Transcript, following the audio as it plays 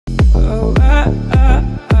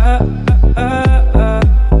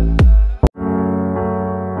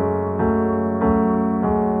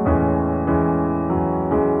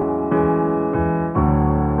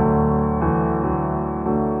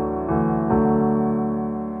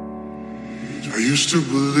used to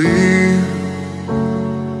believe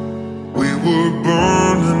we were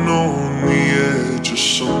burning on the edge of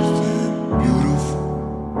something beautiful,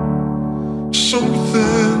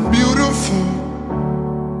 something beautiful,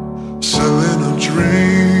 selling a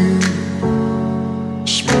dream.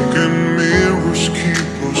 Smoking mirrors keep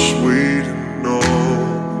us waiting on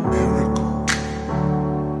a miracle,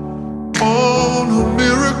 on a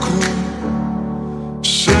miracle.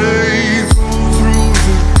 Say go through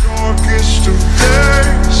the darkest of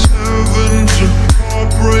days, heaven to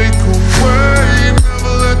heartbreak away.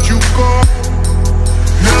 Never let you go,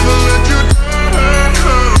 never let you down.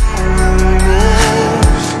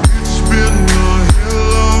 It's been a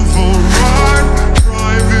hell of a ride,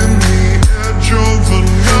 driving the edge of a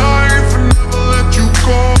knife. Never let you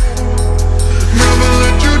go, never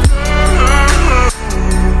let you down.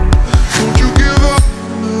 Don't you give up,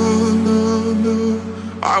 no, no, no.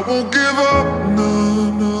 I won't give up, no,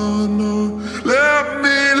 no, no. Let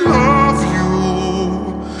me love you,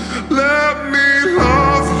 let me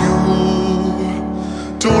love you.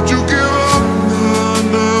 Don't you give up, no,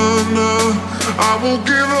 no, no. I won't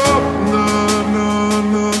give up, no, no,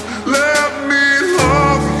 no. Let me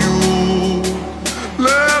love you,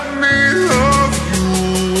 let me love you.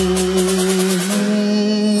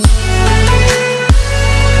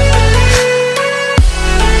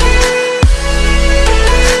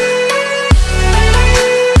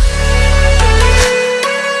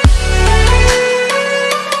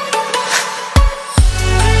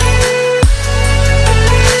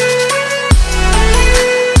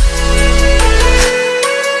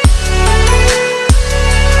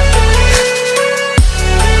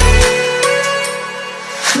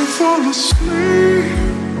 Fall asleep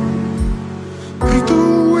at the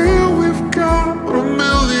wheel. We've got a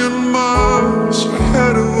million miles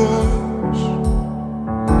ahead of us,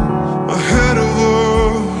 ahead of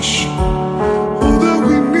us. All that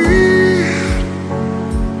we need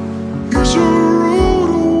is a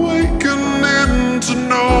rude awakening to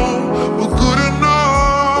know we're good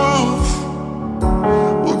enough,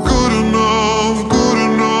 we're good enough, good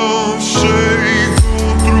enough. Say go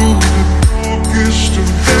through the darkest of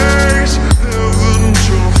days, heaven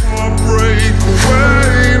to heartbreak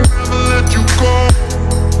away. Never let you go,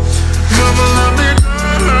 never let me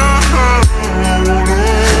down.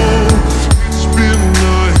 It's been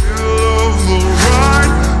a hell of a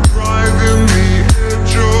ride, driving the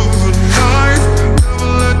edge of a knife.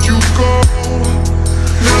 Never let you go,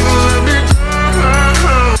 never let me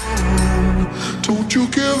down. Don't you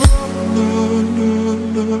give up, no, no,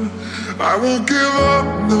 no. I won't give up,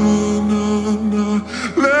 no, no, no.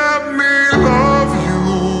 Let me love you,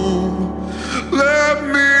 let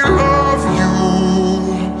me love you.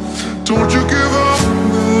 Don't you give up,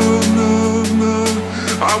 no, no, no.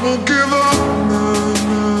 I won't give up, no,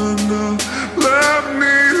 no, no. Let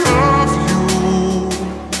me love you,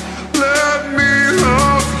 let me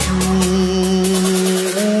love you.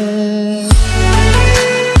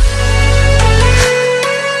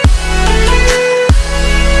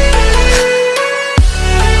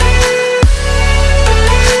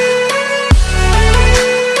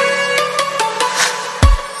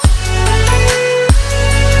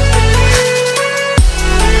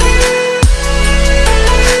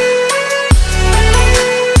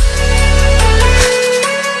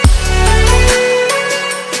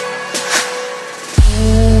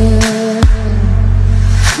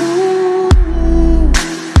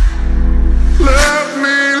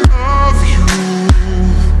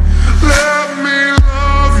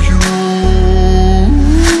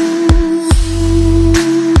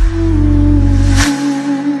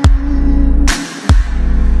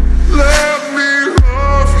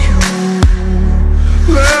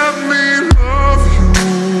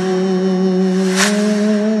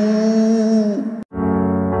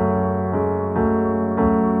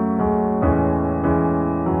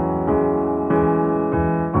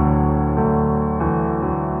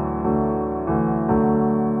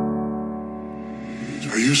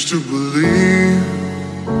 I used to believe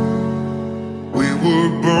we were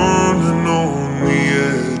burning on the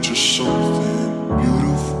edge of something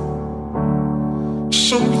beautiful,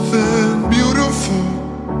 something beautiful,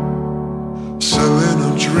 selling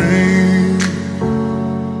a dream.